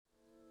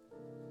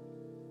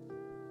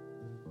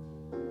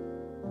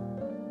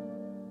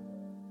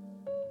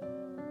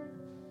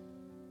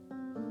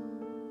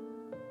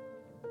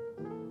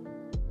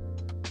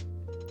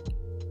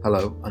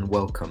Hello and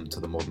welcome to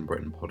the Modern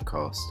Britain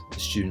podcast, a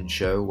student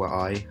show where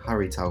I,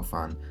 Harry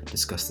Taufan,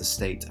 discuss the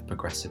state of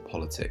progressive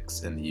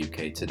politics in the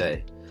UK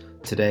today.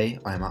 Today,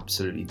 I am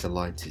absolutely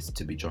delighted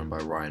to be joined by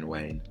Ryan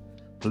Wain,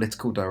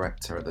 Political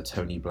Director at the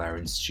Tony Blair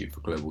Institute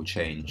for Global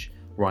Change.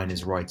 Ryan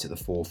is right at the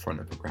forefront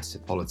of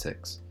progressive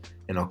politics.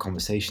 In our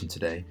conversation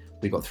today,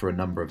 we got through a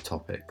number of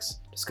topics,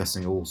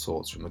 discussing all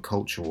sorts from the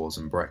culture wars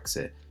and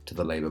Brexit to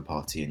the Labour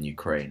Party in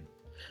Ukraine.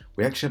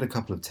 We actually had a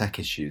couple of tech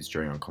issues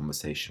during our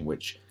conversation,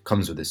 which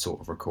comes with this sort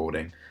of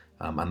recording,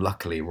 and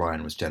luckily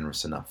Ryan was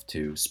generous enough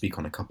to speak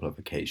on a couple of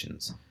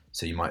occasions,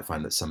 so you might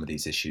find that some of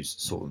these issues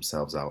sort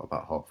themselves out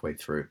about halfway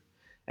through.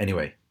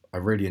 Anyway, I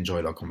really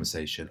enjoyed our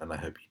conversation, and I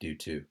hope you do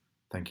too.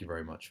 Thank you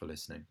very much for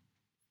listening.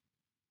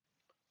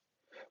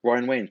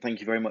 Ryan Wain,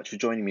 thank you very much for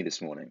joining me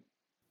this morning.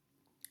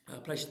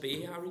 Pleasure to be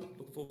here, Harry.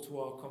 Looking forward to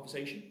our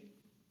conversation.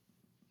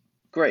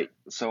 Great.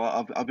 So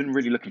I've been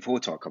really looking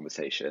forward to our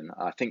conversation.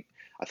 I think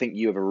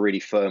you have a really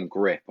firm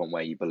grip on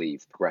where you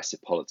believe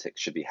progressive politics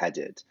should be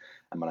headed.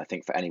 And I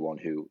think for anyone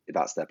who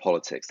that's their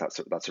politics,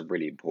 that's a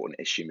really important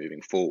issue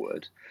moving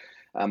forward.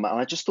 And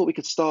I just thought we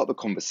could start the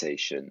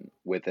conversation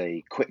with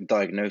a quick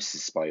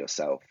diagnosis by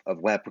yourself of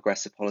where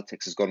progressive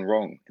politics has gone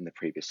wrong in the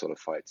previous sort of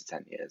 5 to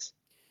 10 years.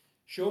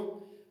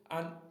 Sure.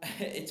 And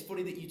it's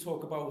funny that you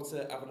talk about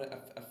having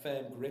a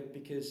firm grip,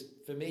 because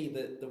for me,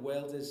 the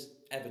world is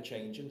ever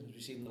changing, as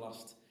we've seen in the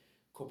last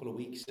couple of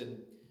weeks, and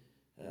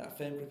a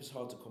firm grip is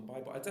hard to come by.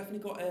 But I definitely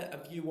got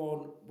a view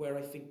on where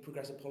I think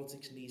progressive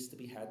politics needs to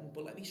be heading.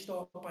 But let me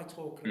start by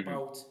talking Hmm.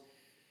 about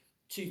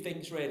two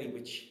things really,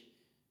 which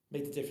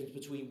make the difference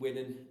between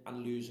winning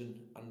and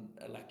losing and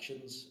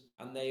elections,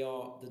 and they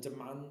are the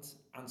demand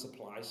and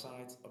supply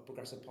side of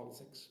progressive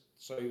politics.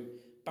 So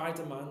by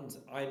demand,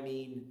 I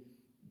mean,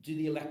 do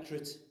the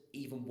electorate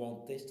even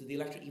want this? Do the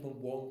electorate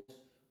even want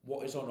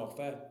what is on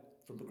offer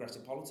from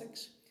progressive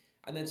politics?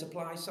 And then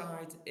supply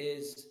side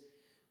is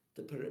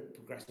the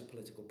progressive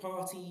political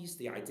parties,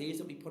 the ideas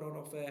that we put on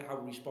offer, how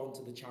we respond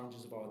to the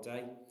challenges of our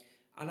day.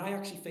 And I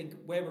actually think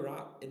where we're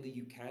at in the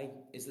UK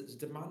is that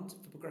the demand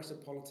for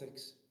progressive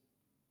politics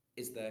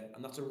is there,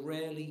 and that's a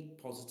really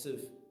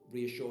positive,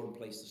 reassuring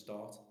place to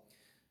start.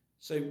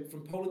 So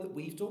from polling that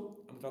we've done,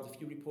 and we've had a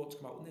few reports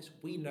come out on this,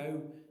 we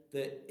know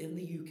that in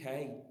the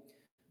UK,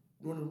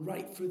 running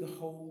right through the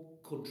whole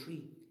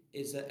country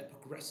is a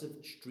progressive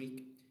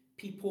streak.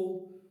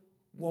 People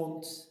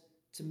want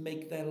to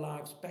make their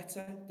lives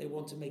better, they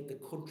want to make the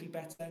country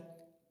better,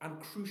 and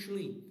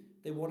crucially,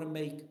 they want to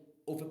make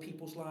other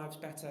people's lives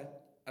better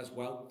as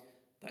well.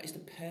 That is the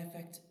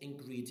perfect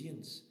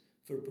ingredients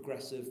for a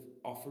progressive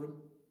offering.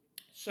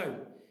 So,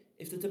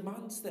 if the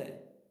demand's there,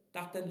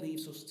 that then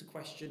leaves us to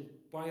question,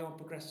 why aren't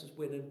progressives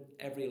winning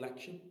every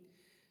election?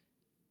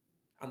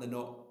 And they're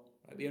not.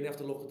 Right? We only have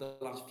to look at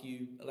the last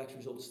few election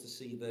results to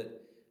see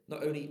that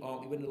not only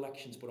aren't we winning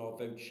elections, but our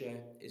vote share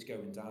is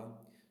going down.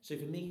 So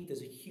for me,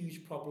 there's a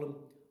huge problem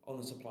on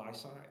the supply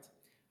side.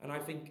 And I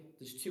think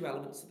there's two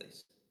elements to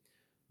this.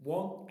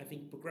 One, I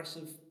think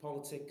progressive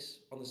politics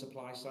on the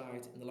supply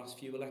side in the last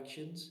few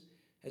elections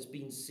has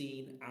been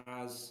seen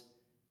as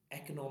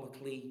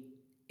economically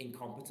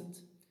incompetent.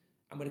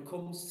 And when it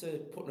comes to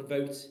putting a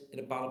vote in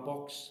a ballot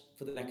box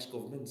for the next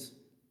government,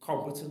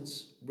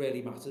 competence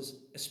really matters,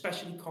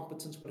 especially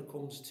competence when it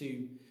comes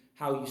to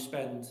how you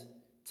spend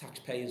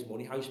taxpayers'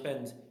 money, how you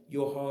spend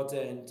your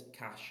hard-earned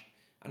cash.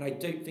 And I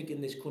don't think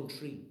in this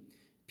country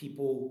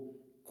people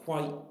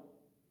quite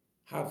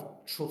have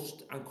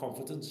trust and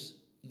confidence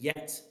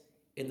yet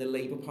in the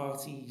Labour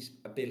Party's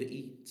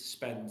ability to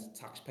spend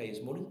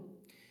taxpayers' money.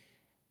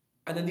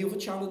 And then the other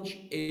challenge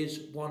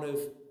is one of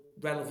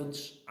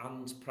relevance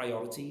and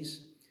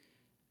priorities.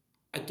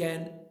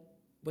 Again,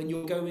 when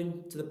you're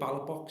going to the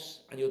ballot box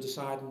and you're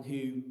deciding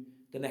who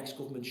the next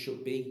government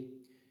should be,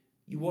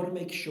 you want to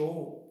make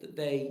sure that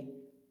they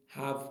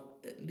have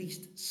at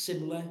least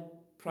similar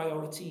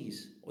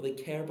priorities, or they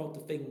care about the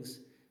things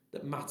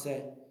that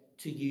matter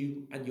to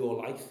you and your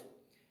life.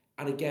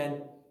 And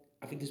again,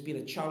 I think there's been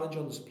a challenge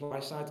on the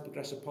supply side of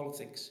progressive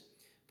politics,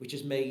 which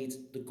has made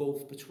the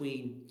gulf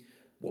between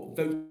what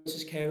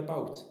voters care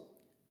about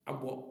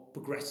and what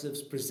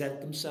progressives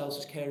present themselves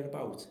as caring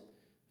about.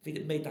 I think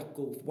it made that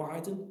gulf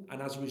widen,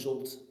 and as a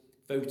result,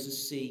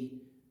 voters see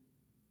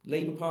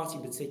Labour Party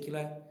in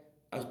particular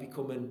as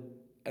becoming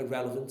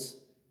irrelevant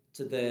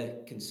to their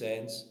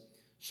concerns.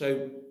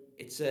 So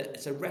it's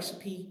a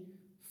recipe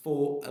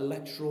for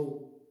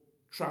electoral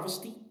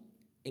travesty,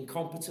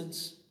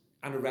 incompetence,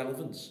 and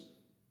irrelevance.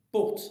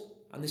 But,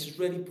 and this is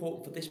really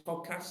important for this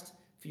podcast,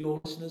 for your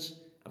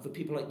listeners, and for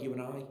people like you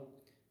and I,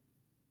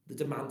 the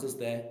demand is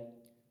there.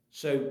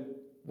 So,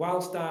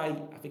 whilst I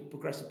think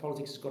progressive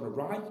politics has gone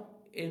awry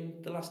in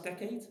the last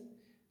decade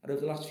and over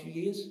the last few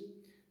years,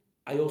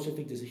 I also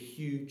think there's a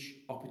huge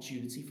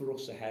opportunity for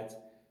us ahead,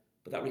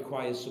 but that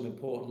requires some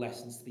important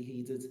lessons to be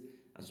heeded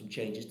and some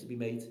changes to be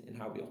made in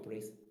how we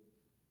operate.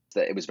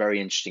 that it was very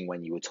interesting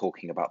when you were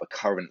talking about the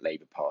current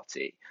Labour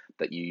Party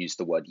that you used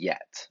the word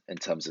yet in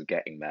terms of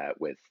getting there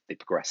with the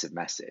progressive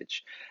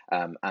message.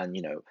 And,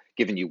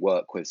 given you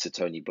work with Sir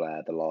Tony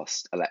Blair, the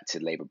last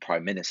elected Labour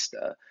Prime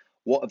Minister,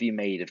 what have you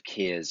made of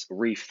Keir's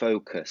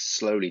refocus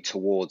slowly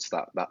towards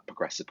that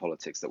progressive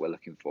politics that we're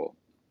looking for?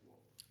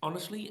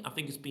 Honestly, I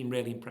think it's been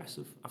really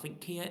impressive. I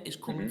think Kia is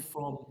coming Hmm.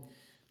 from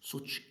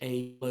such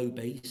a low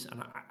base,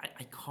 and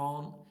I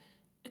can't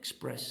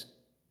express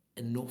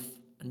enough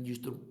and use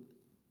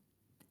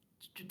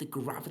the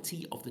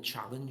gravity of the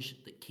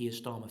challenge that Keir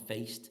Starmer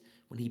faced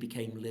when he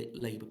became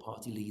Labour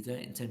Party leader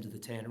in terms of the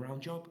turnaround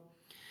job.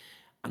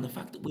 And the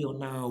fact that we are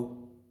now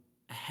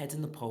ahead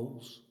in the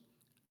polls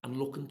and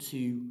looking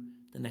to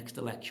the next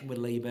election where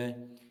Labour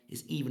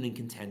is even in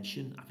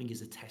contention, I think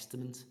is a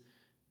testament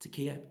to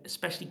Keir,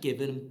 especially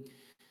given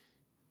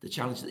the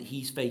challenge that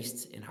he's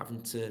faced in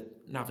having to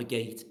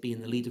navigate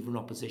being the leader of an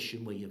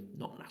opposition where you're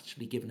not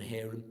naturally given a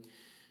hearing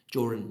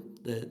during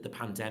the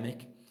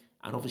pandemic.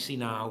 And obviously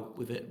now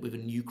with a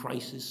new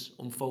crisis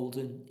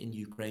unfolding in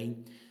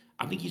Ukraine,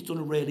 I think he's done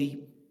a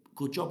really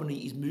good job and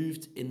he's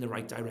moved in the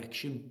right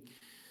direction.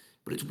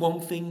 But it's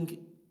one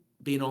thing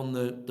being on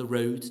the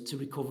road to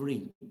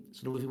recovery.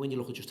 It's another thing when you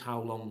look at just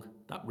how long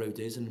that road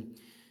is. And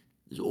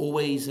there's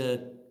always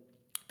a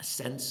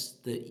sense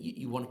that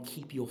you want to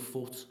keep your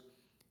foot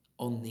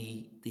on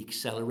the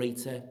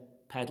accelerator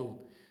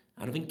pedal.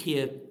 And I think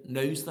Keir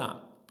knows that.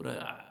 But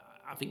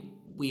I think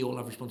we all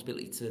have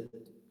responsibility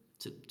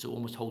to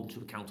almost hold him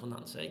to account on that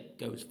and say,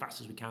 go as fast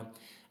as we can.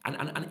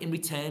 And in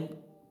return,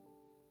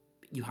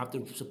 you have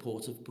the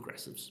support of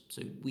progressives.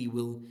 So we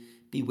will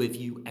be with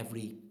you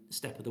every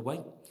step of the way.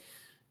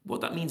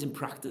 What that means in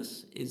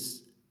practice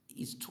is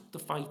he's took the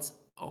fight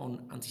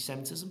on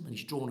anti-Semitism and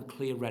he's drawn a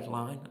clear red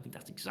line. I think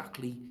that's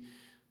exactly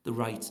the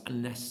right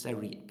and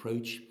necessary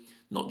approach,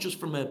 not just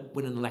from a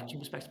win an election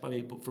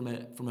perspective, but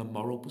from a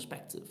moral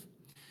perspective.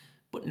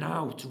 But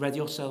now, to ready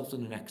ourselves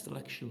in the next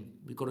election,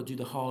 we've got to do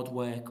the hard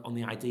work on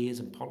the ideas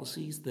and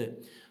policies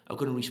that are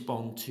going to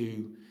respond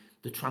to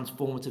the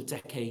transformative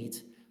decade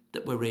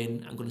that we're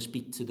in and going to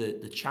speak to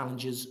the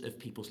challenges of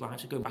people's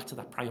lives. So going back to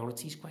that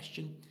priorities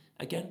question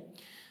again.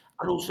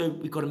 And also,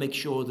 we've got to make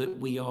sure that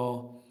we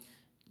are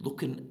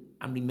looking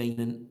and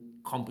remaining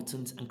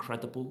competent and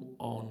credible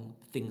on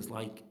things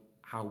like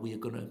how we are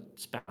going to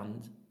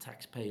spend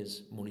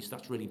taxpayers' money. So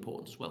that's really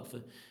important as well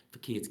for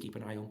Keir to keep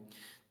an eye on.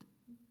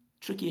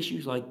 Tricky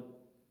issues like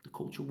the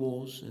culture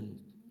wars and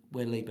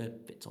where Labour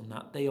fits on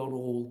that, they are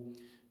all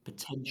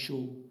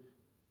potential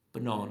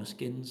banana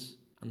skins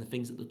and the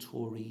things that the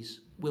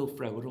Tories will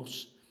throw at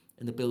us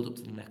in the build-up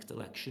to the next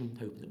election,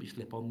 hoping that we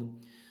slip on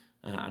them.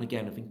 And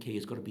again, I think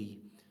Keir's got to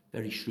be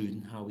very shrewd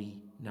in how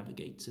he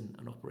navigates and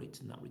operates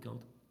in that regard.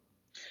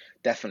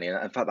 Definitely.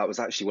 And in fact, that was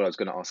actually what I was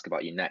going to ask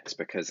about you next,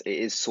 because it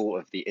is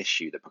sort of the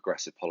issue that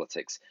progressive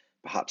politics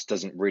perhaps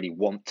doesn't really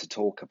want to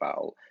talk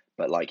about,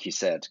 but like you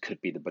said,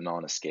 could be the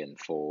banana skin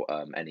for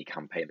any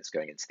campaign that's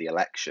going into the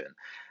election.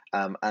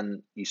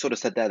 And you sort of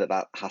said there that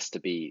that has to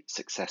be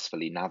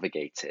successfully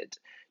navigated.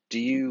 Do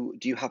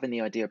you have any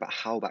idea about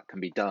how that can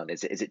be done?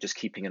 Is it just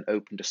keeping an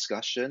open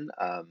discussion,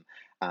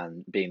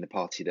 and being the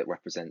party that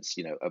represents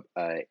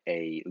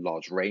a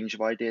large range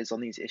of ideas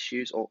on these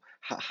issues, or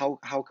how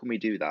can we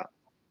do that?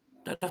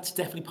 That's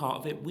definitely part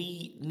of it.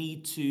 We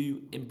need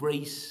to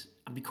embrace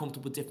and be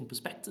comfortable with different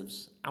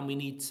perspectives, and we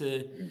need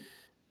to Mhm.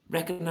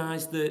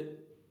 recognise that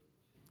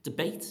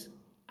debate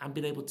and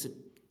being able to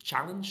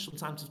challenge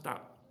sometimes if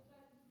that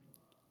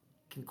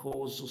can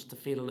cause us to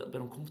feel a little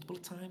bit uncomfortable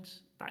at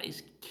times. That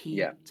is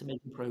Yeah. key to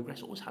making progress.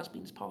 It always has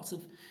been. It's part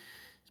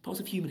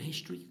of human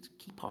history. It's a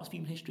key part of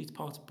human history. It's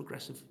part of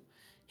progressive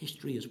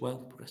history as well,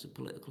 progressive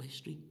political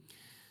history.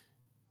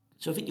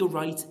 So I think you're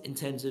right in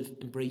terms of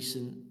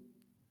embracing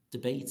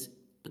debate,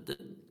 but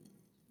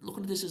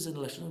looking at this as an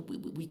election,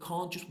 we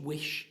can't just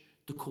wish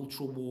the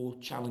cultural war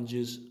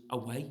challenges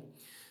away.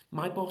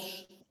 My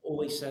boss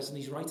always says, and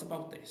he's right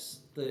about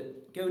this,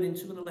 that going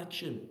into an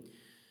election,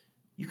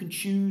 you can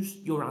choose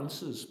your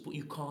answers, but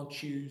you can't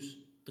choose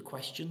the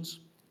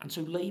questions. And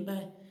so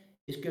Labour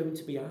is going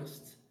to be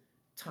asked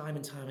time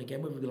and time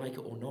again, whether we like it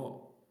or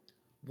not,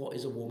 what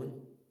is a woman?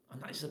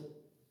 And that is a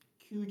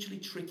hugely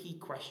tricky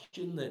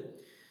question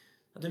that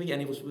I don't think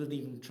any of us would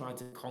even try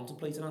to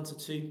contemplate an answer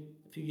to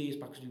a few years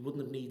back because we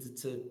wouldn't have needed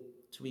to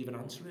even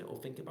answer it or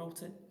think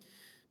about it.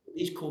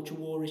 These culture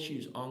war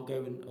issues aren't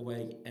going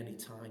away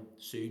anytime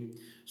soon.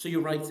 So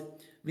you're right.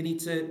 We need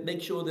to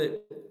make sure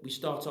that we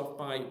start off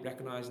by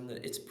recognising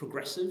that it's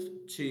progressive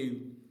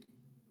to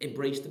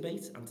embrace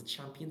debate and to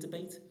champion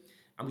debate.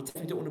 And we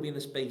definitely don't want to be in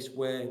a space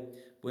where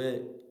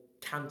we're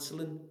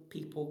cancelling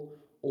people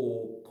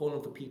or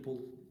calling for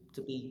people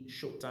to be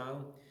shut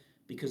down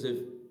because of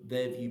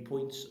their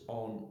viewpoints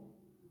on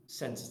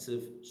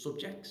sensitive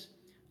subjects.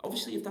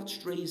 Obviously, if that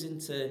strays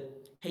into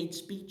hate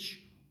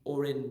speech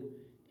or in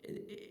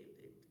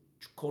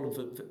calling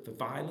for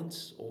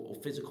violence or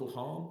physical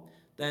harm,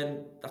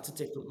 then that's a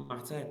different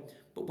matter.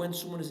 But when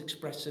someone is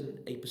expressing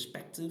a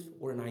perspective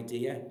or an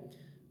idea,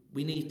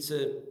 we need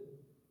to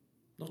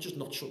not just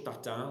not shut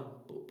that down,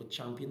 but but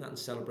champion that and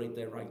celebrate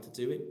their right to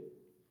do it.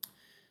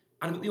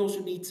 And we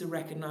also need to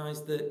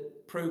recognise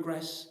that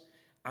progress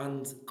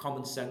and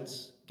common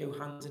sense go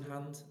hand in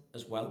hand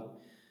as well.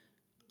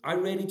 I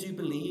really do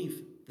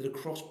believe that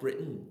across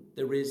Britain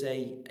there is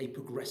a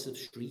progressive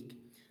streak.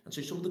 And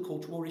so some of the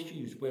cultural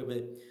issues where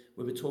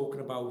we're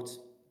talking about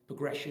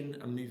progression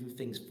and moving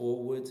things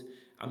forward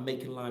and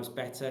making lives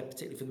better,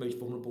 particularly for the most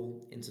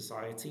vulnerable in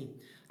society,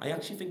 I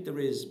actually think there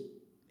is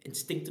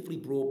instinctively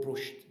broad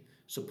brushed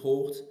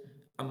support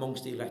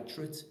amongst the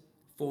electorate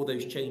for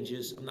those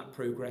changes and that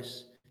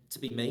progress to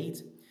be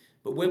made.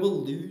 But where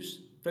we'll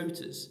lose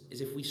voters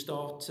is if we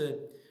start to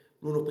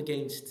run up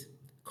against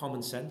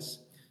common sense.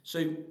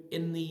 So,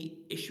 in the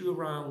issue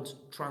around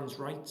trans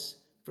rights,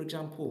 for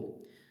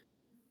example,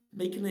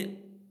 making it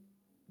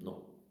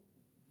not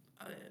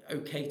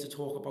okay to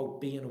talk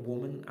about being a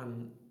woman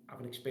and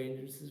having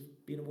experiences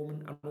of being a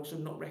woman, and also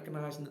not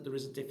recognising that there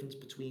is a difference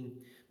between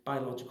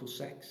biological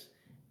sex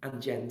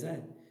and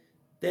gender,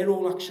 they're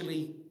all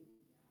actually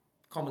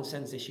common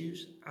sense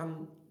issues.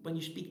 And when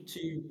you speak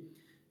to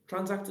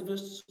trans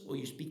activists or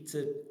you speak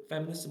to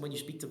feminists and when you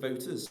speak to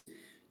voters,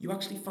 you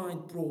actually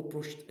find broad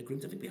brushed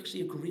agreement. I think we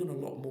actually agree on a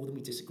lot more than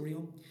we disagree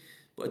on.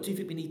 But I do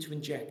think we need to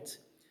inject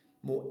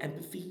more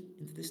empathy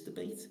into this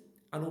debate.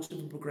 And also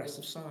from the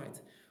progressive side,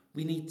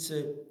 we need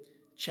to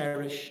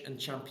cherish and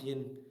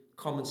champion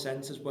common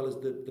sense as well as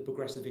the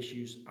progressive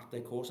issues at their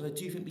core. And I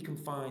do think we can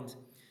find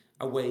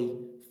a way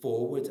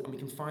forward and we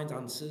can find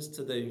answers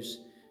to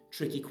those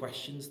tricky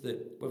questions that,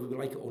 whether we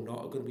like it or not,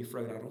 are going to be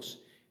thrown at us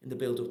in the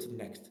build up to the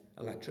next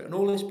electorate. And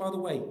all this, by the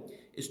way,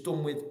 is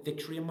done with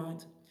victory in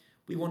mind.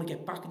 We want to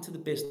get back into the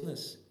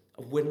business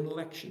of winning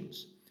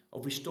elections,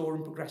 of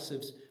restoring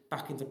progressives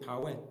back into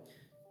power,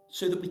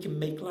 so that we can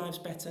make lives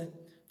better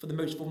for the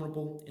most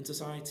vulnerable in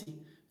society,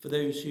 for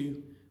those who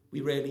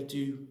we really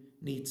do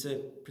need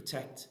to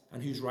protect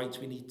and whose rights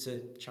we need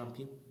to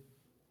champion.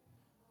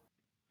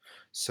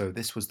 So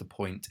this was the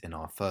point in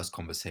our first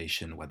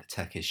conversation where the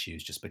tech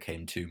issues just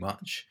became too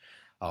much.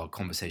 Our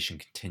conversation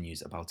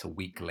continues about a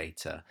week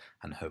later,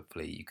 and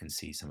hopefully you can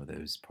see some of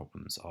those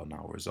problems are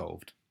now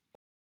resolved.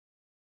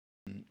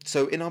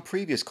 So, in our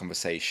previous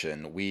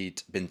conversation,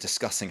 we'd been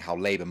discussing how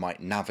Labour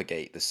might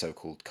navigate the so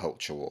called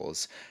culture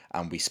wars,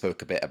 and we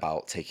spoke a bit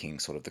about taking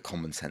sort of the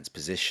common sense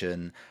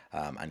position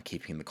and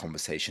keeping the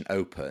conversation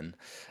open.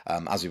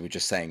 As we were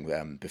just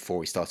saying before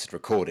we started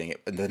recording,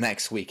 the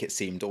next week it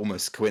seemed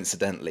almost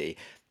coincidentally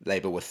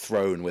Labour were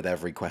thrown with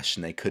every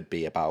question they could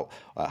be about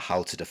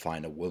how to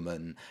define a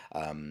woman,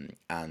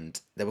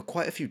 and there were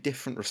quite a few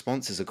different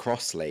responses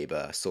across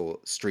Labour. So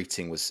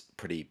Streeting was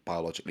pretty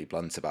biologically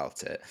blunt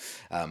about it,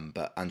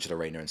 but Angela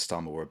Rayner and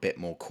Starmer were a bit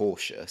more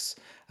cautious.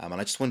 And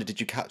I just wondered, did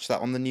you catch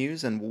that on the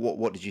news? And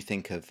what did you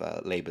think of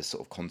Labour's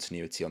sort of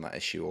continuity on that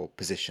issue or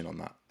position on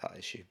that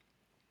issue?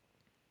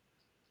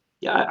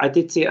 Yeah, I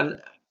did see it, and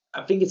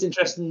I think it's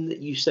interesting that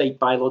you say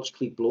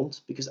biologically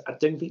blunt because I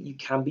don't think you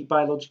can be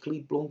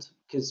biologically blunt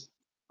because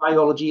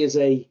biology is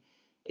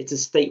it's a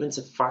statement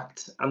of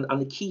fact,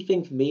 and the key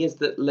thing for me is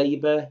that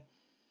Labour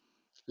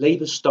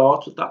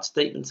starts with that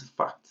statement of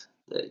fact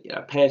that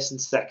a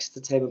person's sex is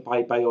determined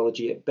by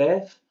biology at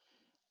birth,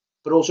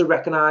 but also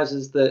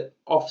recognises that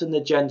often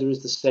the gender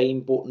is the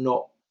same but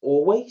not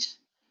always,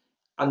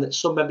 and that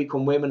some men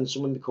become women and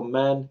some men become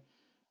men,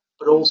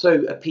 but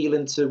also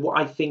appealing to what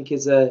I think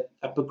is a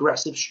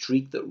progressive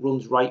streak that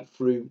runs right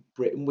through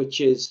Britain,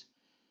 which is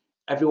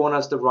everyone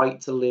has the right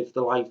to live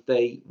the life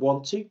they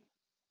want to,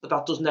 but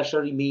that doesn't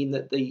necessarily mean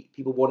that the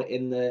people want it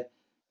in their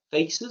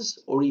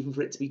faces or even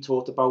for it to be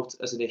talked about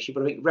as an issue.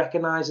 But I think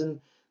recognising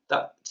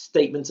that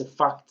statement of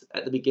fact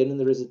at the beginning,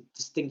 there is a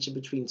distinction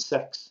between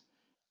sex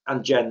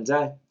and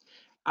gender,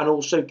 and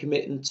also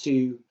committing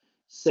to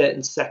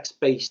certain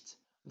sex-based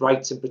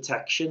rights and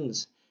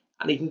protections,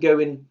 and even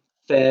going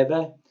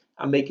further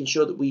and making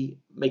sure that we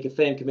make a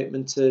firm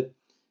commitment to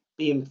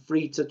being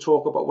free to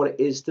talk about what it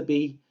is to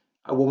be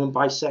a woman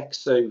by sex.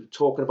 So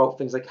talking about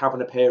things like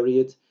having a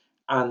period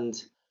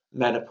and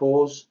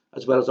menopause,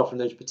 as well as offering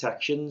those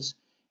protections,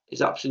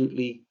 is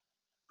absolutely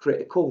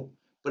critical.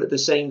 But at the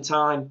same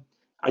time,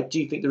 I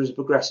do think there is a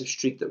progressive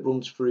streak that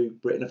runs through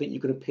Britain. I think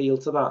you can appeal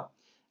to that,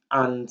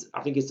 and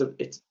I think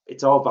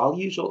it's our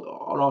values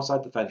on our side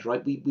of the fence,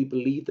 right? We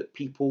believe that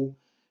people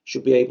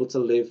should be able to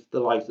live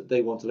the life that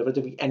they want to live. I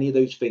don't think any of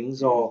those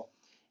things are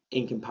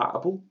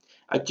incompatible.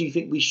 I do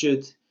think we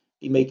should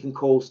be making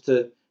calls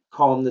to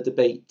calm the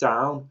debate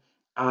down,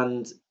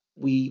 and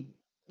we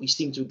we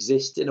seem to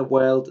exist in a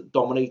world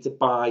dominated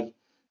by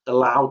the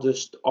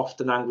loudest,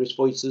 often angriest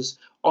voices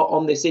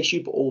on this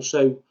issue, but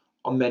also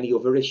on many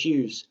other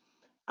issues.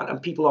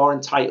 And people are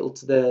entitled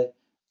to their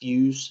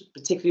views,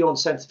 particularly on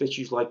sensitive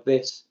issues like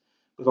this,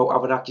 without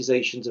having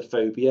accusations of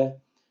phobia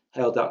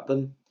held at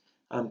them.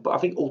 But I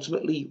think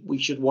ultimately we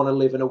should want to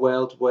live in a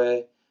world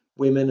where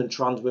women and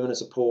trans women are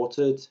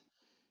supported,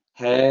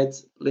 heard,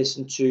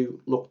 listened to,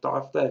 looked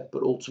after,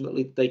 but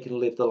ultimately they can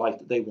live the life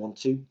that they want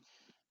to.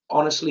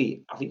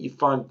 Honestly, I think you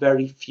find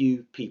very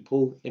few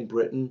people in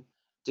Britain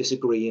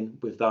disagreeing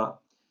with that.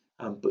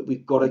 But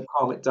we've got to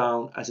calm it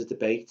down as a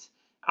debate.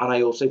 And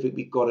I also think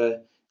we've got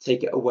to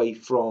take it away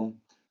from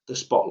the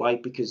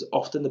spotlight, because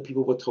often the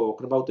people we're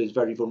talking about, those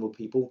very vulnerable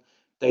people,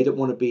 they don't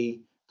want to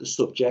be the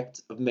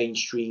subject of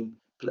mainstream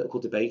political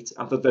debate.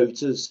 And for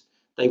voters,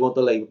 they want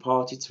the Labour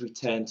Party to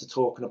return to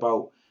talking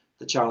about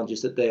the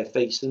challenges that they're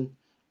facing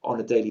on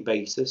a daily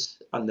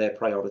basis and their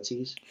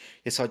priorities.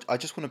 Yes, I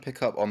just want to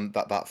pick up on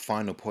that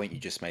final point you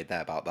just made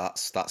there about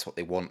that's what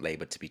they want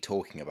Labour to be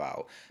talking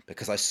about,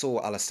 because I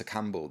saw Alistair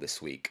Campbell this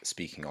week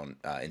speaking on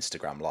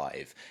Instagram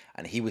Live,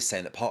 and he was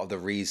saying that part of the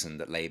reason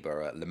that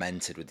Labour are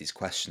lamented with these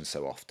questions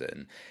so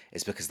often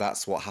is because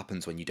that's what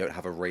happens when you don't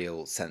have a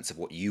real sense of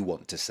what you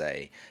want to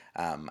say,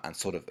 and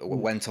sort of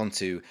went on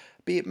to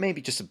be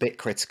maybe just a bit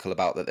critical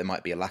about that there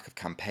might be a lack of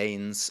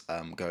campaigns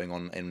going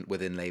on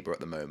within Labour at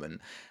the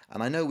moment.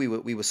 And I know we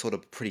were sort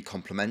of pretty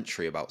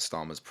complimentary about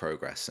Starmer's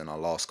progress in our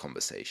last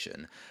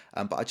conversation,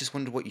 but I just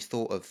wondered what you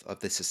thought of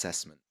this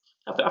assessment.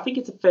 I think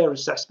it's a fair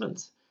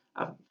assessment.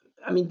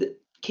 I mean,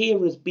 Keir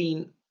has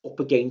been up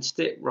against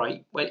it,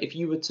 right? If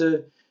you were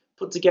to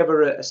put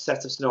together a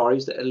set of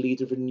scenarios that a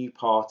leader of a new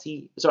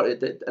party,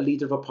 a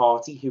leader of a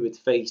party who had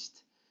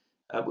faced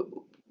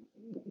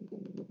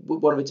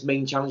one of its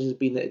main challenges has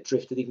been that it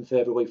drifted even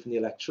further away from the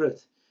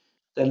electorate,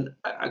 then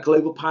a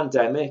global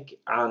pandemic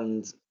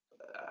and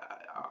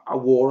a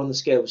war on the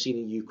scale we've seen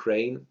in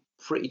Ukraine,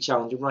 pretty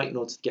challenging, right, in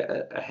order to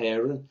get a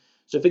hearing.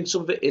 So I think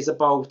some of it is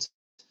about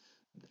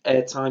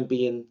airtime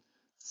being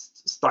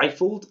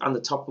stifled and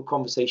the topic of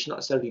conversation not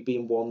necessarily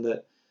being one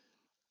that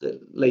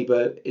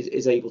Labour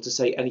is able to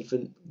say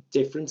anything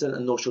different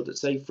and not sure to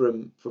say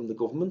from the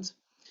government.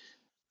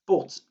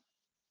 But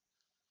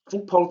I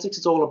think politics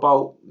is all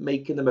about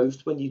making the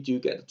most when you do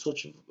get the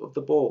touch of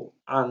the ball.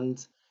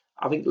 And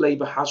I think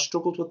Labour has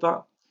struggled with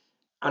that.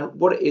 And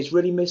what it is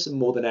really missing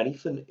more than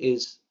anything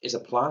is a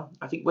plan.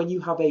 I think when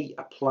you have a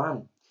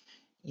plan,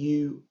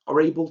 you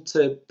are able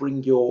to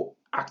bring your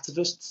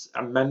activists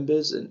and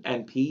members and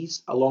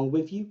MPs along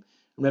with you.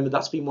 Remember,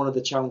 that's been one of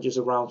the challenges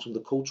around some of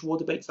the culture war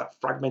debates, that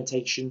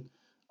fragmentation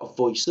of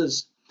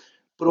voices.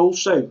 But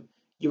also,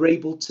 you're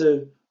able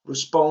to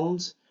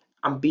respond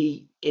and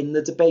be in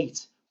the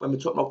debate when we're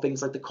talking about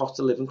things like the cost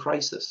of living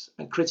crisis,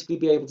 and critically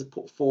be able to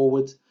put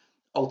forward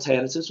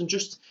alternatives and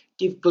just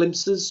give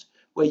glimpses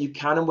where you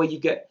can, and when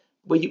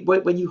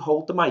you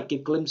hold the mic,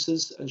 give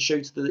glimpses and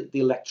show to the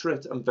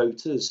electorate and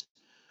voters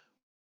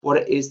what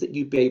it is that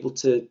you'd be able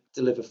to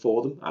deliver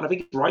for them. And I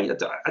think it's right.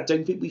 I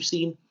don't think we've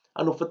seen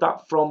enough of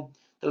that from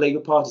the Labour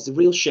Party. It's a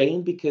real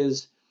shame,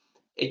 because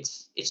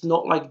it's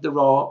not like there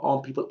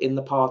aren't people in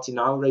the party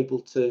now who are able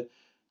to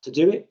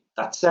do it.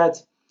 That said,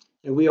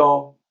 we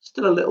are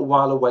still a little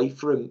while away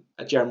from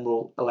a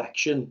general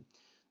election.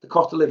 The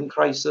cost of living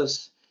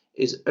crisis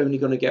is only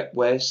going to get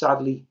worse,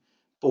 sadly,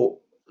 but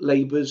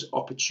Labour's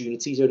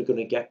opportunities are only going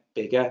to get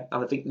bigger.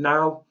 And I think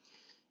now,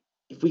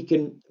 if we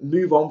can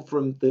move on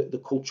from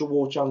the culture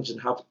war challenge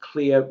and have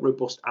clear,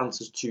 robust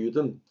answers to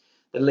them,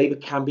 then Labour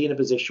can be in a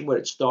position where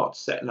it starts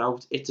setting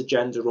out its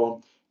agenda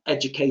on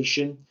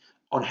education,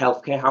 on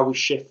healthcare, how we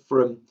shift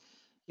from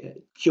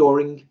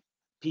curing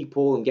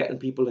people and getting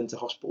people into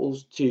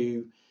hospitals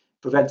to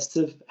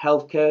preventative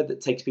healthcare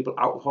that takes people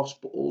out of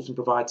hospitals and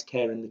provides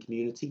care in the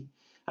community,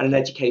 and an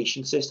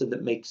education system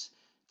that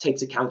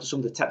takes account of some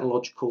of the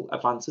technological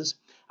advances,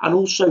 and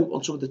also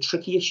on some of the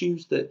tricky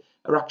issues that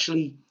are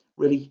actually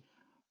really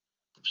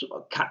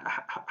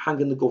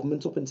hanging the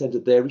government up in terms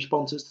of their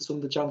responses to some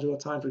of the challenges of our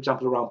time, for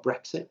example, around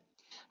Brexit,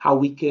 how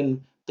we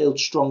can build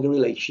stronger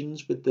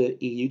relations with the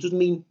EU. Doesn't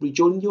mean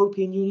rejoining the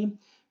European Union,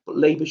 but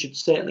Labour should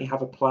certainly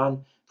have a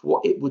plan for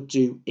what it would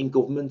do in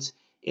government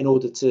in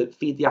order to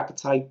feed the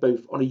appetite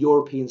both on a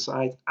European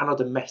side and a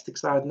domestic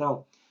side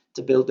now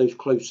to build those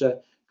closer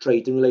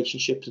trading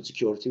relationships and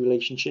security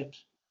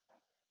relationships.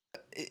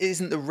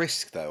 Isn't the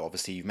risk, though,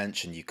 obviously you've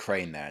mentioned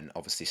Ukraine there, and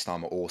obviously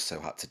Starmer also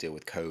had to deal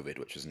with COVID,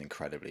 which was an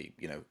incredibly,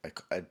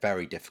 a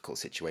very difficult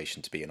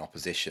situation to be in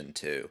opposition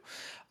to.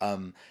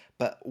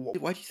 But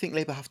why do you think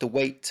Labour have to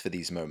wait for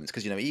these moments?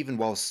 Because, even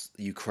whilst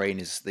the Ukraine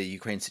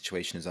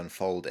situation is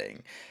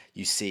unfolding,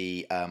 you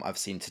see, I've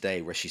seen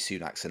today Rishi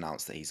Sunak's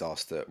announced that he's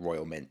asked the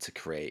Royal Mint to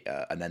create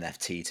an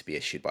NFT to be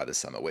issued by the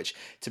summer, which,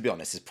 to be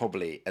honest, is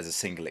probably, as a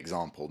single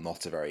example,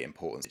 not a very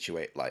important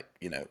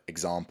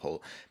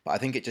example. But I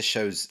think it just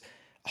shows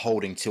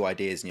holding two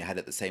ideas in your head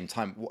at the same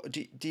time.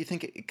 Do you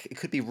think it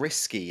could be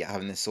risky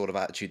having this sort of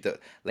attitude that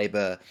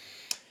Labour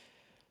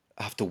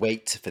have to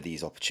wait for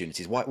these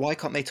opportunities? Why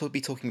can't they be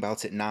talking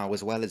about it now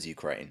as well as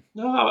Ukraine?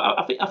 No,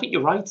 I think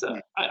you're right.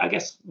 I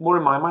guess more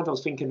in my mind, I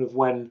was thinking of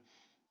when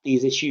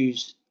these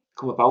issues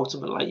come about,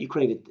 something like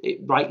Ukraine, it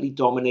rightly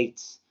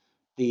dominates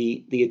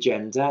the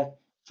agenda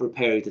for a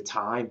period of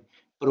time.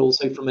 But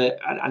also from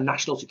a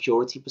national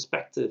security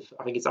perspective,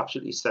 I think it's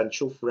absolutely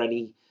essential for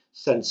any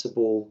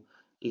sensible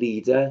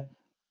leader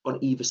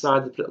on either side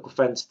of the political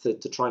fence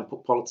to try and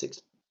put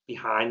politics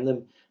behind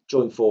them,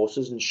 join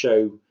forces and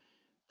show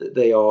that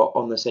they are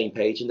on the same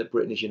page and that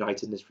Britain is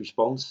united in this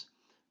response.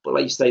 But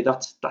like you say,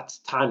 that's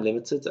time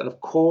limited. And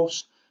of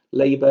course,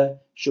 Labour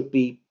should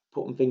be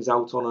putting things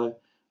out on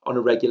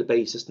a regular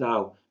basis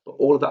now. But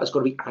all of that has got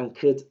to be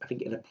anchored, I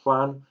think, in a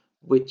plan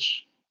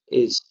which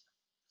is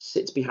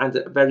sits behind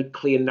a very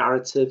clear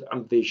narrative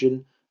and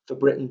vision for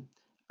Britain.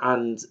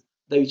 And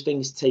those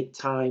things take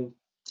time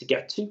to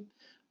get to.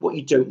 What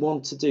you don't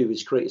want to do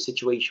is create a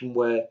situation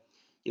where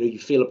you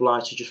feel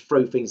obliged to just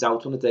throw things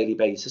out on a daily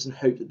basis and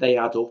hope that they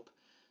add up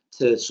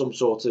to some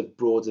sort of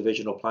broader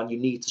vision or plan. You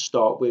need to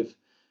start with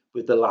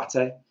the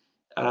latter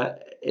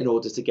in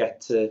order to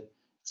get to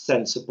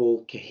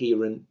sensible,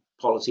 coherent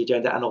policy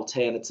agenda and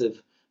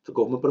alternative for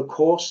government. But of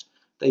course,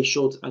 they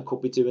should and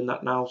could be doing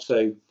that now.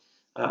 So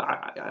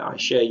I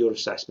share your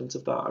assessment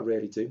of that. I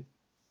really do.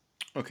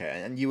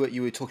 Okay, and you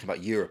were talking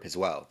about Europe as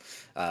well,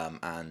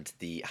 and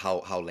the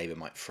how Labour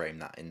might frame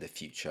that in the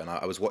future. And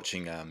I was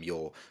watching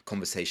your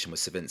conversation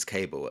with Sir Vince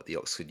Cable at the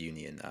Oxford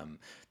Union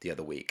the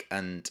other week,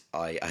 and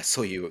I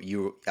saw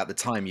you at the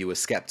time you were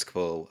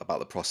sceptical about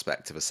the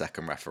prospect of a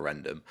second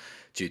referendum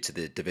due to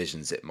the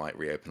divisions it might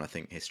reopen. I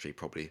think history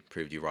probably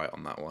proved you right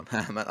on that one.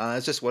 And I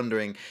was just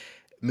wondering,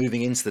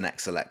 moving into the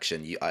next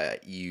election,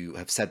 you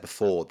have said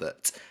before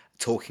that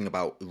talking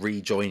about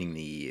rejoining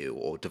the EU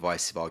or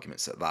divisive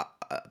arguments at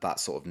that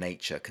sort of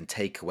nature can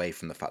take away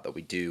from the fact that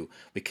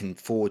we can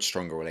forge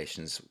stronger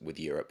relations with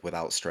Europe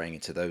without straying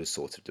into those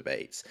sort of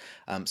debates.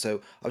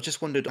 So I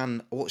just wondered,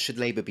 what should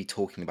Labour be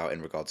talking about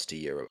in regards to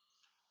Europe?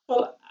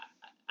 Well,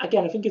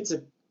 again, I think it's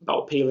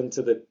about appealing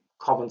to the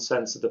common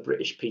sense of the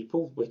British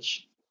people,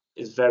 which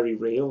is very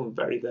real and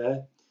very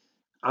there,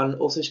 and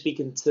also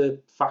speaking to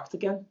fact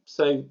again.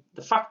 So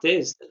the fact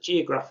is that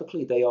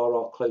geographically they are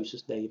our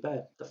closest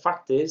neighbour. The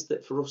fact is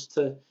that for us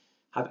to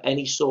have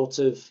any sort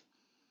of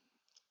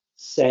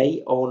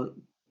say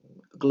on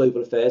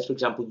global affairs, for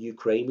example,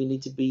 Ukraine, we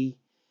need to be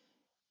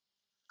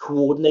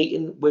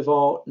coordinating with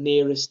our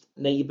nearest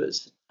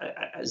neighbours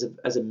as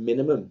a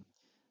minimum.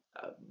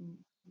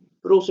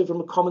 But also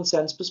from a common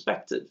sense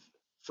perspective,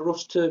 for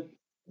us to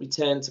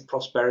return to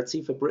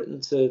prosperity, for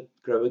Britain to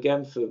grow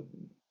again, for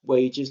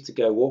wages to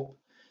go up,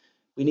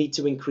 we need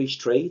to increase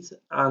trade.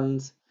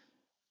 And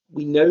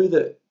we know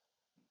that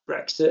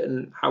Brexit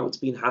and how it's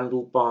been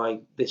handled by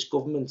this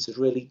government has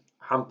really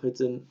hampered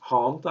and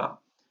harmed that.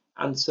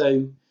 And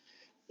so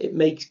it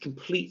makes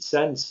complete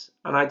sense.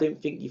 And I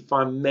don't think you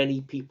find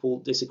many people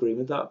disagreeing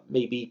with that,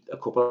 maybe a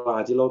couple of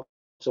ideologues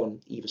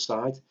on either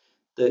side,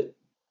 that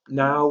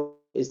now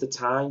is the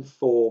time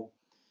for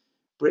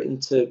Britain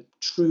to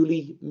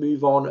truly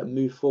move on and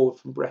move forward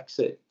from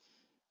Brexit,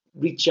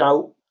 reach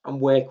out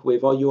and work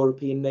with our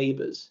European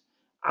neighbours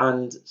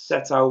and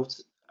set out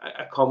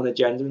a common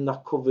agenda, and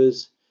that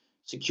covers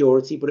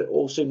security, but it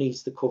also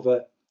needs to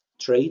cover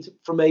trade.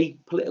 From a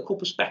political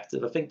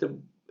perspective, I think there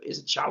is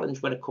a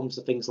challenge when it comes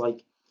to things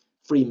like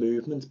free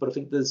movement, but I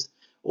think there's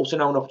also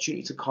now an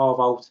opportunity to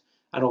carve out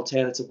an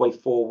alternative way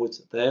forward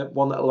there,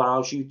 one that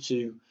allows you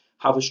to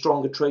have a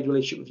stronger trade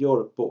relationship with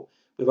Europe, but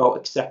without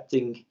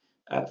accepting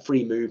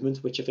free movement,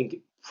 which I think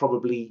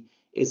probably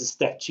is a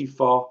step too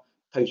far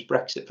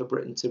post-Brexit for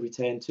Britain to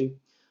return to.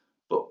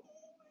 But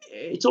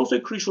it's also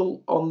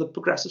crucial on the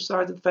progressive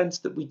side of the fence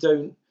that we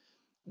don't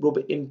rub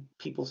it in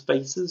people's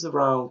faces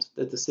around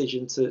the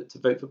decision to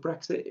vote for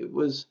Brexit. It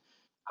was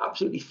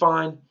absolutely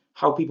fine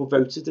how people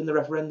voted in the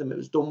referendum. It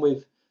was done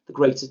with the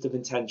greatest of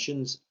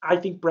intentions. I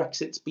think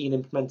Brexit's been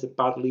implemented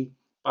badly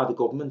by the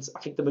government. I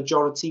think the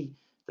majority,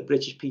 the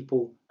British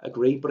people,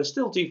 agree, but I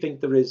still do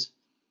think there is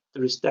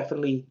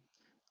definitely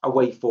a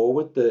way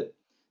forward that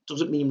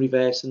doesn't mean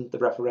reversing the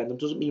referendum,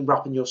 doesn't mean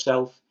wrapping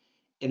yourself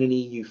in an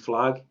EU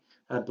flag,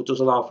 but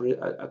does allow for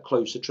a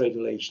closer trade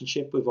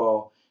relationship with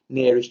our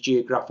nearest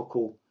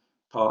geographical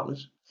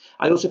partners.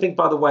 I also think,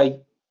 by the way,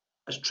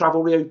 as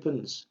travel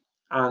reopens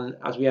and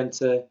as we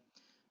enter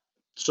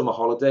summer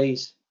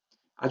holidays,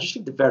 I just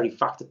think the very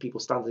fact of people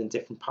standing in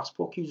different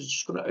passport queues is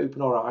just going to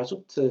open our eyes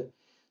up to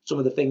some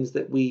of the things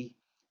that we've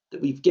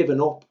given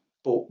up,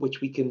 but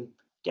which we can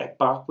get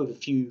back with a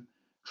few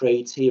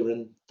trades here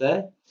and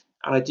there.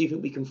 And I do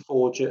think we can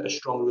forge a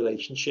stronger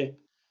relationship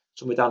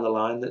somewhere down the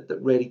line that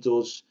really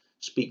does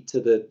speak to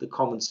the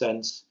common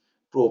sense,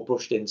 broad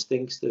brushed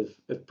instincts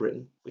of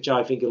Britain, which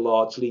I think are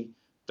largely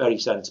very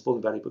sensible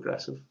and very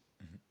progressive.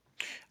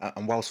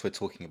 And whilst we're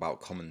talking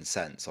about common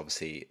sense,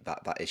 obviously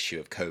that issue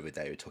of COVID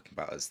there you're talking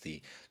about as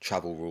the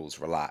travel rules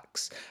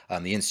relax,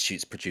 the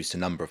Institute's produced a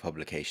number of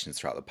publications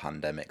throughout the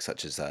pandemic,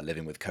 such as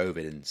Living with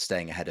COVID and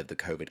Staying Ahead of the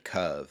COVID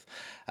Curve.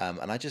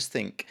 And I just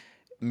think,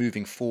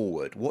 moving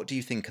forward, what do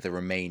you think are the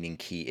remaining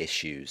key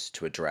issues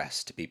to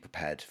address to be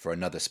prepared for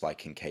another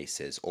spike in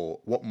cases, or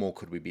what more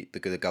could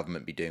the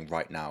government be doing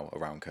right now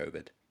around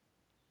COVID?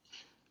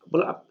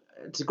 Well,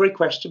 it's a great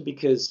question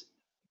because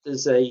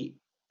there's a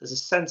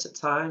sense at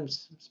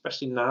times,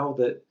 especially now,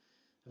 that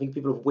I think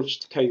people have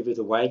wished COVID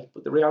away,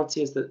 but the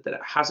reality is that it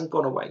hasn't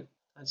gone away.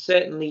 And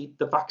certainly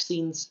the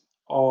vaccines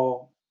are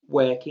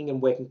working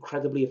and work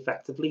incredibly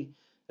effectively,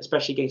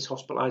 especially against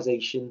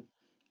hospitalisation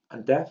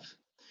and death.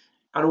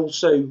 And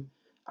also,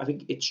 I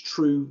think it's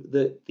true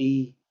that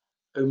the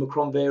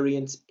Omicron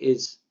variant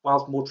is,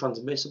 whilst more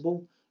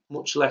transmissible,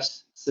 much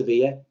less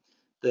severe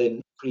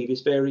than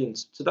previous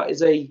variants. So that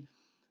is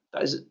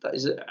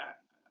a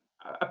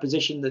a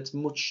position that's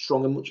much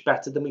stronger, much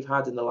better than we've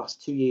had in the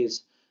last 2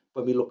 years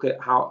when we look at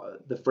how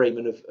the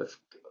framing of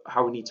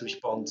how we need to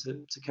respond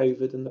to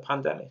COVID and the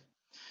pandemic.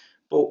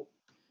 But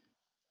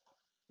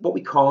what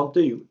we can't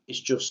do is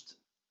just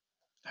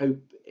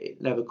hope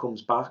it never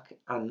comes back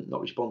and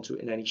not respond to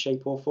it in any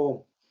shape or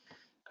form.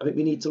 I think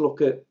we need to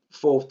look at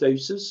fourth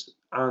doses,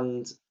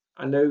 and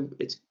I know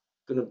it's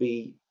going to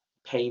be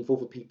painful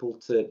for people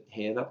to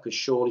hear that because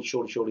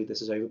surely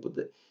this is over. But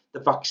the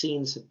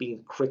vaccines have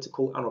been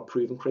critical and are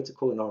proven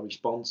critical in our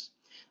response.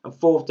 And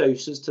fourth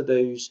doses to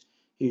those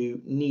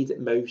who need it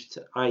most,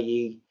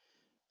 i.e.,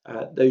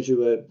 those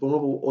who are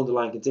vulnerable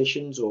underlying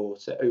conditions or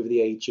say over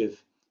the age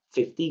of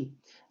 50,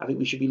 I think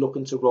we should be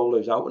looking to roll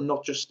those out and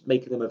not just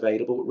making them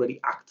available, but really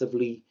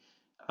actively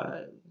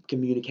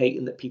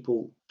communicating that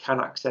people can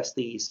access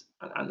these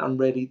and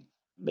really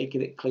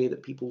making it clear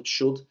that people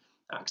should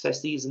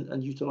access these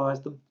and utilise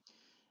them.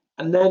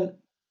 And then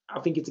I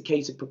think it's a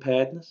case of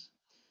preparedness.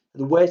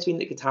 The worst thing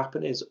that could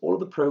happen is all of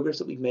the progress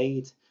that we've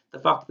made, the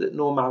fact that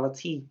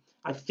normality,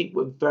 I think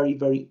we're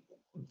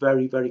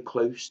very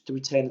close to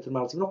returning to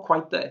normality. We're not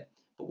quite there,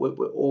 but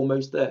we're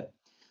almost there.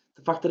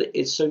 The fact that it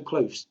is so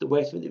close, the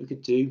worst thing that we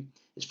could do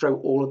is throw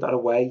all of that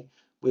away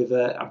with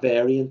a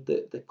variant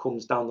that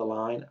comes down the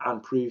line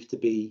and prove to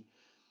be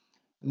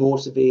more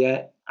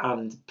severe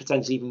and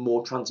potentially even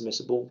more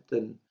transmissible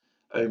than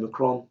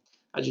Omicron.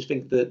 I just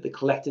think that the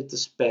collective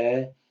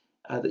despair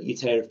that you'd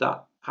hear if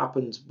that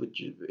happened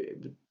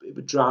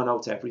would drown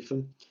out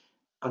everything.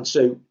 And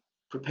so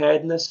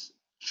preparedness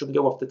shouldn't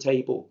go off the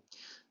table.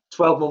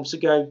 12 months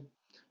ago,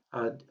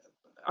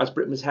 as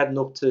Britain was heading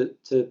up to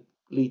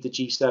lead the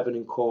G7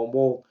 in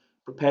Cornwall,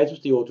 preparedness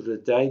was the order of the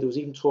day. There was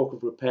even talk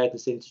of a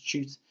preparedness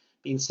institute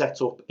being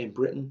set up in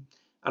Britain.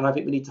 And I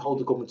think we need to hold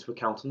the government to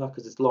account on that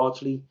because it's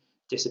largely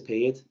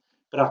disappeared.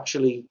 But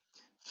actually,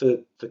 for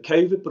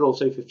COVID, but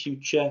also for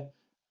future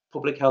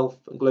public health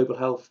and global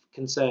health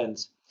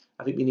concerns,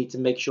 I think we need to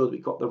make sure that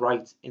we've got the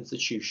right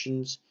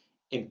institutions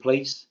in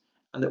place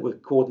and that we're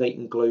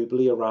coordinating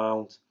globally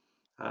around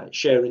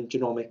sharing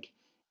genomic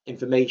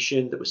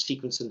information, that we're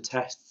sequencing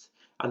tests,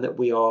 and that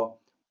we are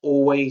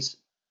always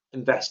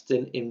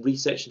investing in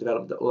research and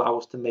development that allow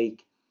us to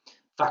make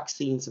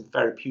vaccines and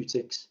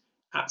therapeutics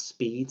at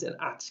speed and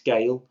at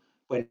scale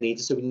when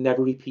needed, so we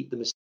never repeat the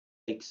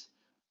mistakes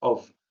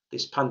of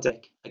this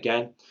pandemic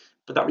again.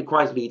 But that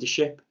requires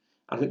leadership.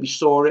 I think we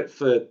saw it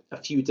for a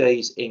few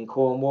days in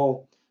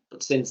Cornwall,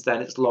 but since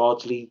then it's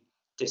largely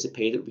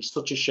disappeared. It would be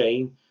such a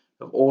shame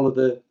of all of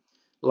the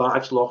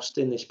lives lost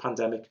in this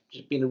pandemic.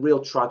 It's been a real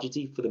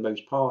tragedy for the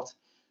most part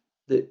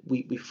that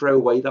we throw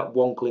away that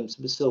one glimpse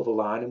of a silver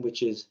lining,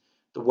 which is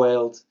the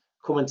world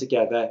coming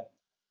together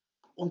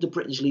under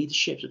Britain's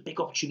leadership. It's a big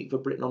opportunity for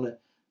Britain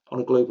on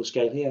a global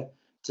scale here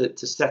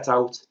to set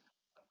out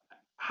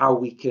how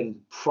we can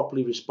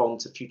properly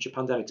respond to future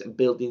pandemics and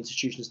build the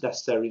institutions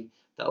necessary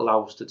that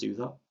allow us to do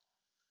that.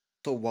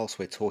 So whilst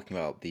we're talking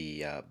about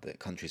the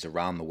countries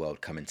around the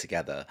world coming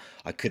together,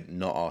 I could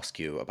not ask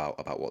you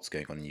about what's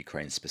going on in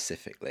Ukraine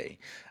specifically.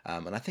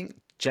 And I think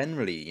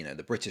generally,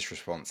 the British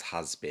response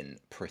has been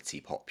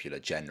pretty popular.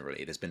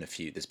 Generally, there's been a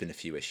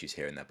few issues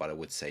here and there, but I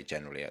would say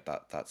generally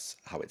that's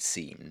how it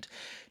seemed.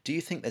 Do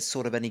you think there's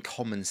sort of any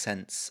common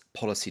sense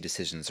policy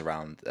decisions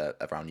around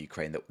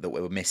Ukraine that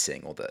we're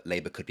missing or that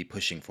Labour could be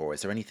pushing for?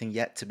 Is there anything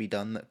yet to be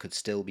done that could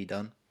still be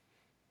done?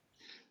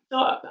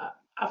 No,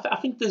 I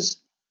think there's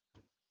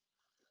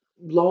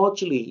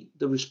largely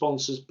the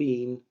response has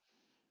been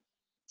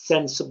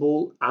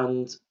sensible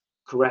and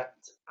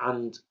correct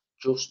and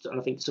just. And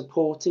I think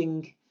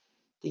supporting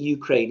the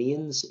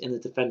Ukrainians in the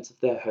defence of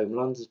their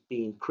homeland has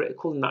been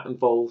critical, and that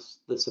involves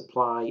the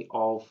supply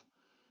of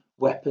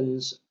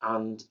weapons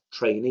and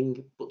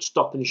training, but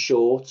stopping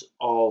short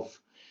of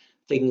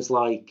things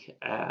like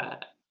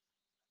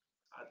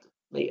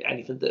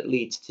anything that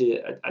leads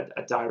to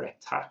a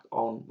direct attack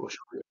on Russia,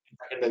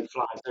 like a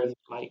no-fly zone,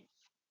 like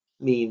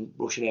mean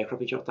Russian aircraft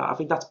being shot at. I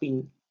think that's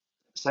been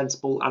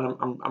sensible, and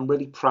I'm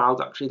really proud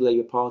actually the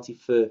Labour Party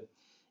for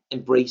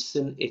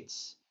embracing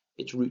its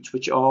roots,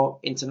 which are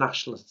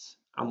internationalists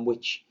and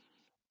which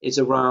is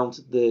around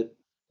the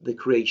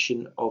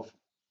creation of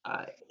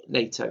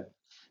NATO.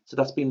 So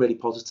that's been really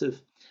positive.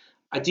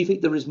 I do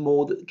think there is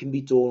more that can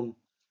be done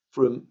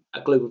from a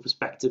global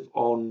perspective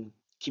on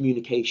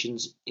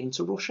communications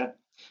into Russia.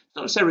 It's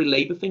not necessarily a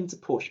Labour thing to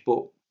push,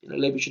 but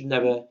Labour should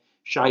never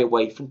shy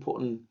away from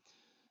putting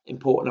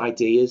important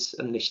ideas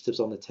and initiatives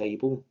on the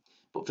table.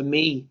 But for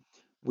me,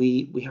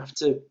 we have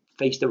to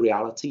face the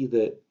reality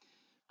that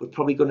we're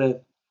probably going to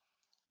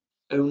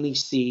only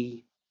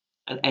see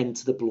an end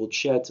to the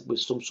bloodshed with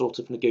some sort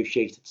of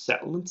negotiated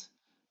settlement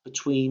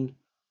between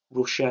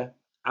Russia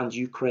and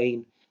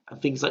Ukraine,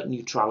 and things like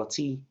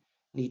neutrality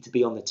need to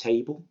be on the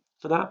table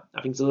for that.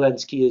 I think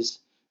Zelensky has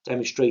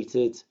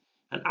demonstrated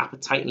an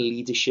appetite and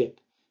leadership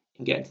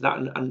in getting to that,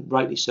 and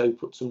rightly so,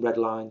 put some red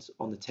lines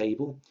on the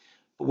table.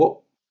 But what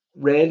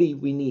really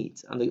we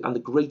need, and the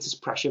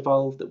greatest pressure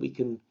valve that we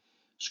can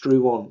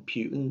screw on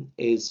Putin,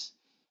 is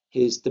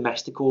his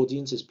domestic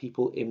audience, his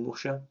people in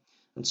Russia.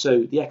 And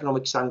so the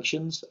economic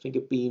sanctions, I think,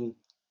 have been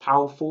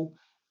powerful,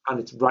 and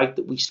it's right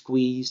that we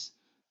squeeze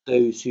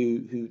those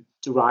who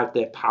derive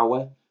their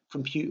power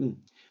from Putin.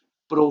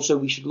 But also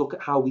we should look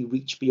at how we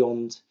reach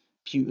beyond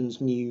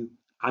Putin's new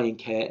Iron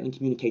Curtain and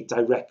communicate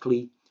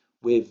directly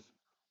with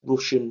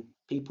Russian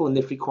people. And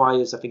this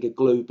requires, I think, a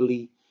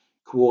globally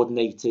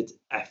coordinated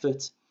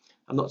effort.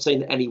 I'm not saying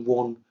that any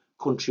one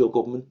country or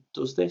government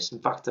does this. In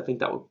fact, I think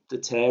that would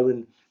deter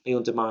and may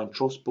undermine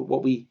trust. But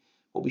what we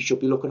should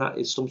be looking at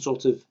is some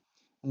sort of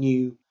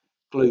new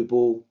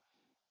global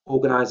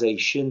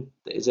organisation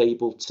that is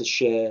able to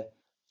share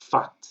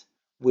fact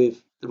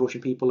with the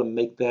Russian people and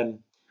make them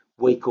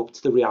wake up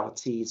to the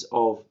realities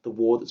of the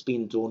war that's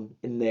been done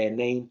in their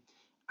name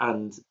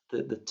and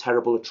the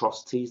terrible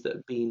atrocities that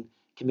have been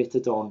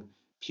committed on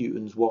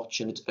Putin's watch.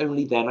 And it's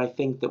only then, I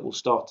think, that we'll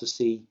start to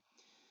see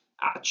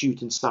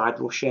attitude inside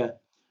Russia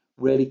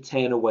really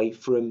turn away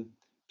from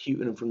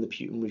Putin and from the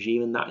Putin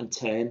regime, and that in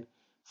turn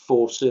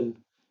forcing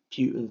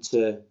Putin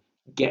to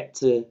get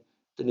to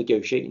the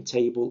negotiating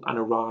table and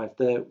arrive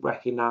there,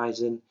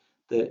 recognizing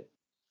that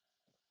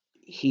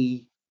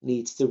he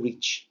needs to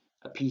reach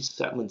a peace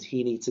settlement,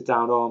 he needs to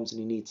down arms,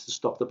 and he needs to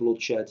stop the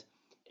bloodshed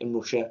in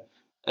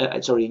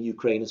in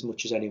Ukraine as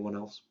much as anyone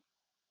else.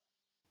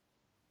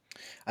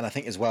 And I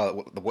think as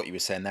well, what you were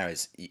saying there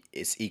is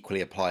it's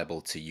equally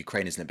applicable to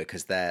Ukraine, isn't it?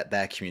 Because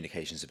their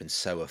communications have been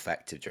so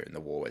effective during the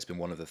war. It's been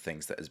one of the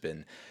things that has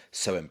been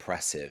so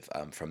impressive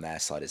from their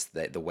side is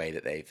the way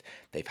that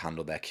they've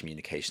handled their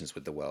communications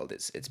with the world.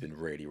 It's been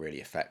really,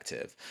 really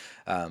effective.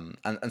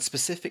 And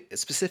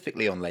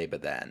specifically on Labour,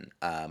 then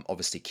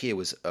obviously Keir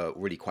was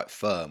really quite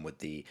firm with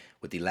the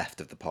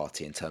left of the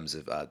party in terms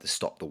of the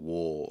stop the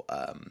war.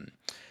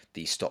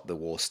 The stop the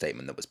war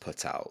statement that was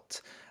put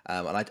out,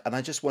 and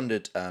I just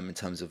wondered, in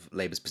terms of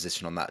Labour's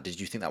position on that, did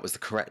you think that was the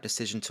correct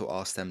decision to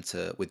ask them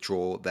to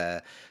withdraw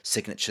their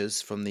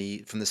signatures from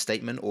the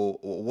statement, or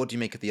what do you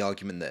make of the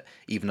argument that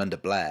even under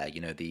Blair,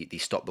 the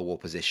stop the war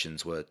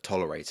positions were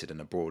tolerated and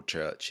a broad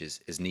church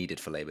is needed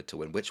for Labour to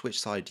win? Which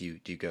side do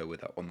you go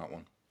with on that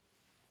one?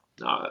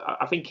 No,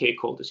 I think Keir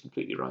called this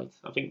completely right.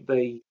 I think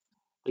they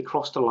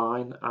crossed a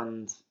line,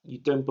 and you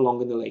don't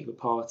belong in the Labour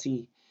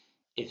Party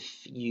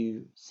if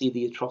you see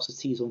the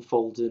atrocities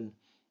unfolding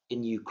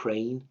in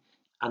Ukraine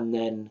and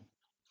then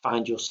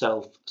find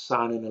yourself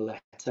signing a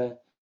letter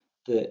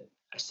that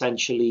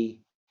essentially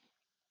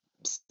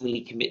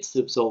commits to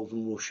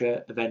absolving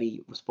Russia of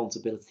any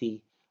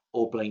responsibility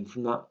or blame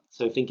from that.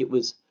 So I think it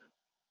was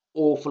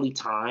awfully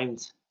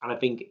timed, and I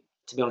think,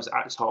 to be honest,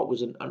 at its heart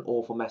was an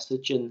awful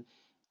message. And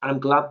I'm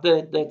glad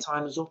their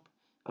time is up.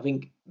 I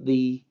think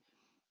the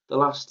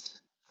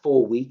last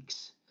 4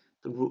 weeks,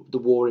 the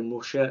war in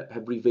Russia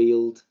have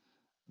revealed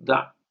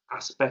that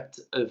aspect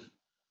of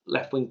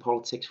left-wing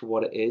politics for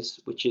what it is,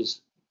 which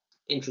is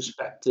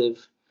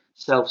introspective,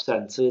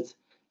 self-centered,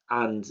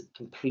 and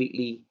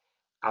completely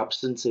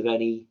absent of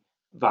any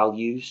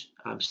values.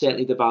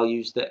 Certainly the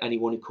values that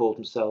anyone who called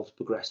themselves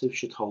progressive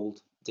should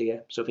hold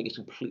dear. So I think it's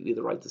completely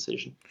the right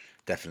decision.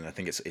 Definitely, I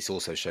think it's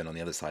also shown on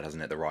the other side,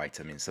 hasn't it? The right.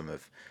 I mean, some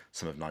of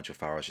Nigel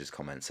Farage's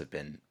comments have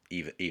been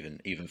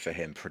even for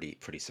him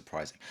pretty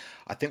surprising.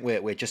 I think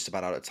we're just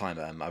about out of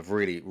time. I've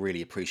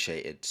really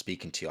appreciated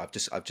speaking to you. I've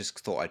just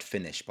thought I'd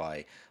finish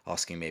by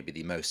asking maybe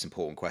the most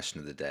important question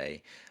of the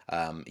day.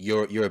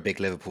 You're a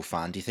big Liverpool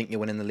fan. Do you think you're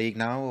winning the league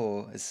now,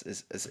 or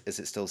is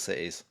it still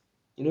City's?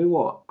 You know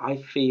what? I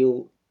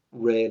feel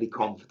really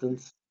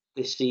confident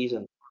this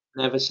season.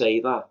 Never say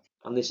that,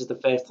 and this is the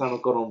first time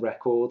I've got on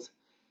record.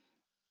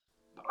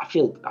 I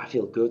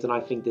feel good, and I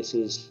think this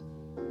is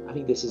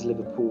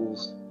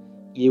Liverpool's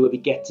year where we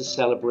get to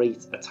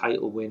celebrate a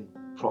title win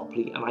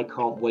properly, and I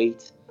can't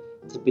wait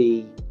to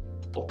be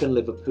up in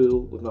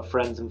Liverpool with my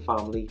friends and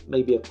family,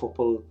 maybe a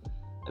couple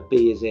of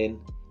beers in,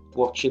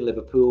 watching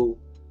Liverpool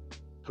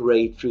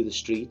parade through the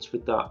streets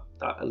with that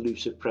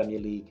elusive Premier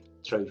League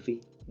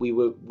trophy. We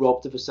were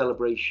robbed of a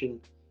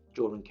celebration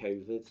during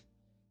COVID.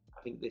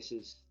 I think this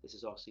is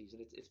our season.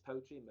 It's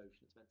poetry in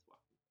motion.